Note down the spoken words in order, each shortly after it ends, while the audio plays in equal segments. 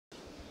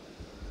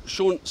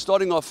Sean,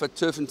 starting off at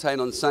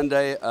Turffontein on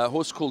Sunday, a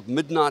horse called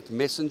Midnight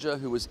Messenger,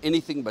 who was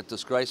anything but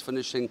disgrace,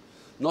 finishing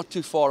not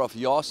too far off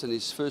Yas in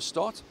his first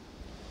start.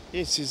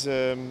 Yes,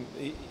 it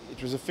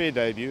was a fair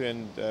debut,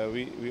 and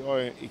we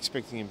are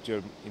expecting him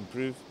to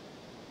improve.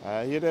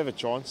 He'd have a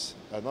chance,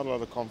 not a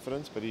lot of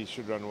confidence, but he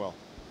should run well.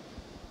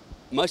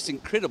 Most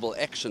incredible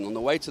action on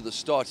the way to the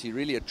start. He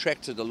really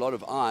attracted a lot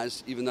of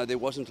eyes, even though there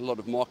wasn't a lot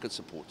of market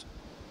support.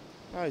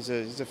 No, he's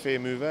a fair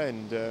mover,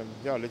 and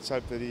yeah, let's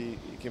hope that he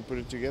can put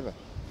it together.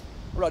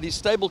 All right, his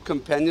stable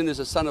companion is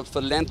a son of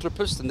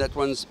philanthropist, and that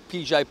one's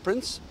PJ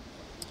Prince.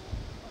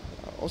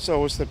 Also a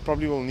horse that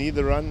probably will need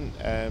the run,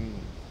 a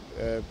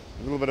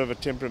little bit of a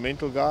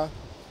temperamental guy,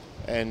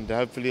 and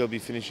hopefully he'll be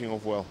finishing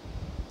off well.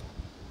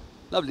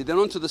 Lovely. Then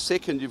on to the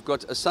second, you've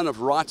got a son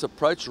of Right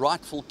Approach,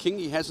 Rightful King.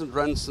 He hasn't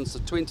run since the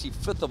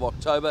 25th of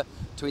October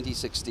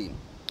 2016.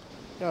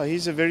 Yeah,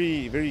 he's a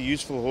very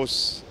useful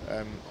horse.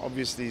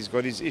 Obviously he's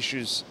got his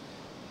issues.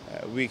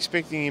 We're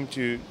expecting him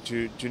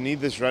to need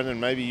this run and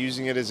maybe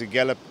using it as a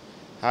gallop.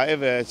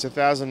 However, it's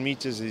 1,000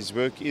 meters. His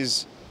work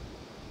is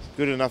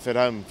good enough at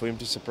home for him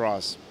to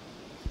surprise.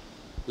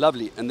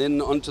 Lovely. And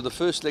then on to the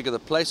first leg of the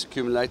place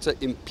accumulator,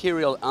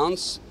 Imperial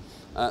Ounce.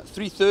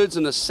 3/3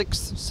 and a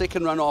 6th,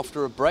 second run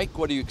after a break.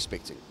 What are you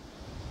expecting?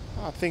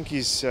 I think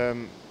he's a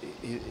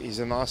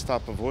nice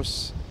type of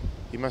horse.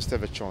 He must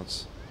have a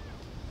chance.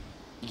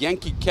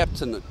 Yankee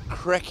Captain, a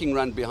cracking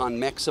run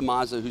behind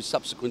Maximizer, who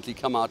subsequently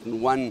come out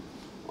and won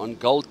on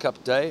Gold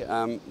Cup Day.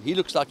 He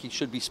looks like he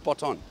should be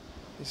spot on.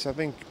 Yes, I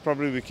think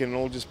probably we can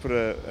all just put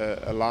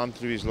a line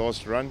through his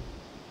last run.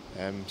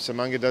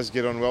 Samanga does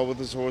get on well with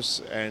this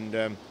horse,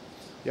 and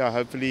yeah,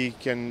 hopefully he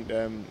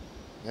can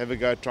have a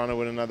go at trying to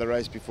win another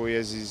race before he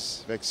has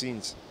his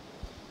vaccines.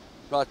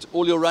 Right,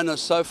 all your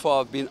runners so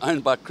far have been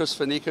owned by Chris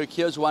Van Niekerk.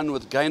 Here's one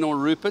with Gaynor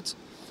Rupert.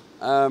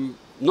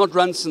 Not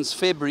run since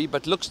February,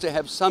 but looks to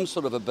have some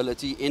sort of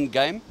ability in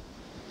game.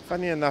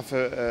 Funny enough,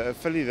 a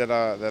filly that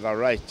I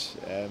rate.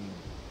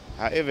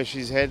 However,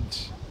 she's had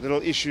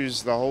little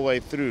issues the whole way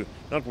through.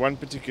 Not one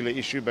particular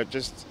issue, but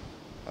just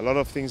a lot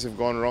of things have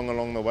gone wrong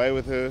along the way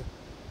with her.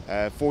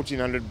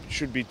 1400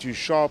 should be too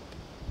sharp,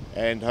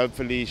 and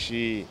hopefully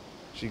she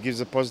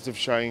gives a positive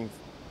showing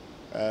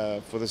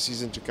for the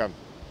season to come.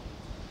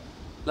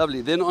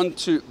 Lovely. Then on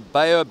to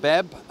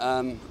Baobab.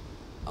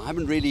 I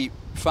haven't really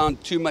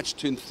found too much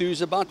to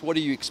enthuse about. What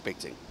are you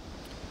expecting?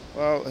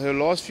 Well, her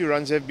last few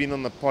runs have been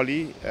on the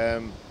poly.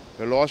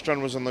 Her last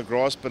run was on the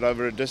grass, but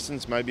over a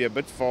distance, maybe a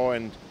bit far,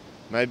 and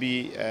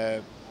maybe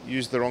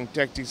used the wrong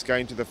tactics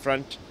going to the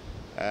front.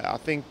 I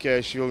think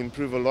she'll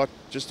improve a lot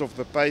just off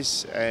the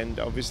pace and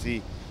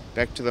obviously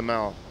back to the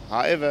mile.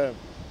 However,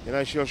 you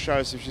know, she'll show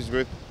us if she's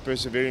worth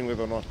persevering with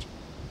or not.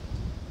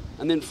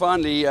 And then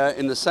finally,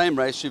 in the same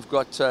race, you've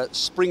got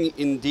Spring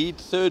Indeed,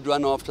 third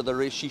run after the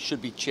race. She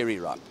should be cherry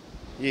ripe.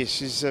 Yes,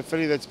 she's a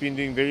filly that's been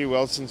doing very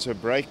well since her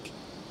break.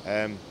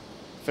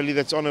 Filly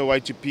that's on her way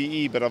to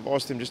PE, but I've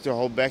asked him just to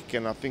hold back,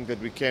 and I think that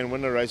we can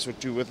win a race or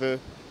two with her.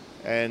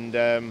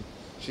 And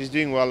she's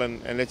doing well,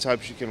 and let's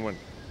hope she can win.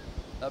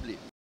 Lovely.